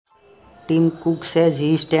Tim Cook says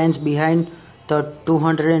he stands behind the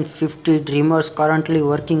 250 dreamers currently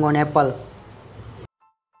working on Apple.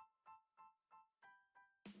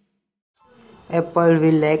 Apple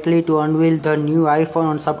will likely to unveil the new iPhone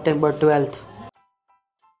on September 12th.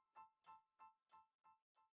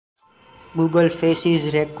 Google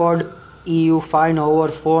faces record EU fine over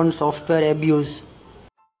phone software abuse.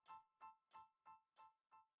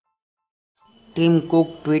 Tim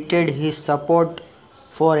Cook tweeted his support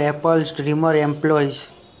for Apple's Dreamer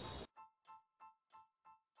employees.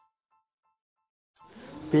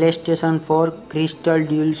 PlayStation 4 Crystal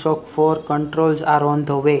DualShock 4 controls are on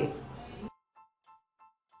the way.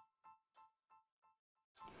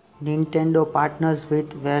 Nintendo partners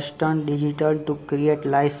with Western Digital to create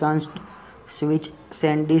licensed Switch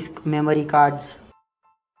SanDisk memory cards.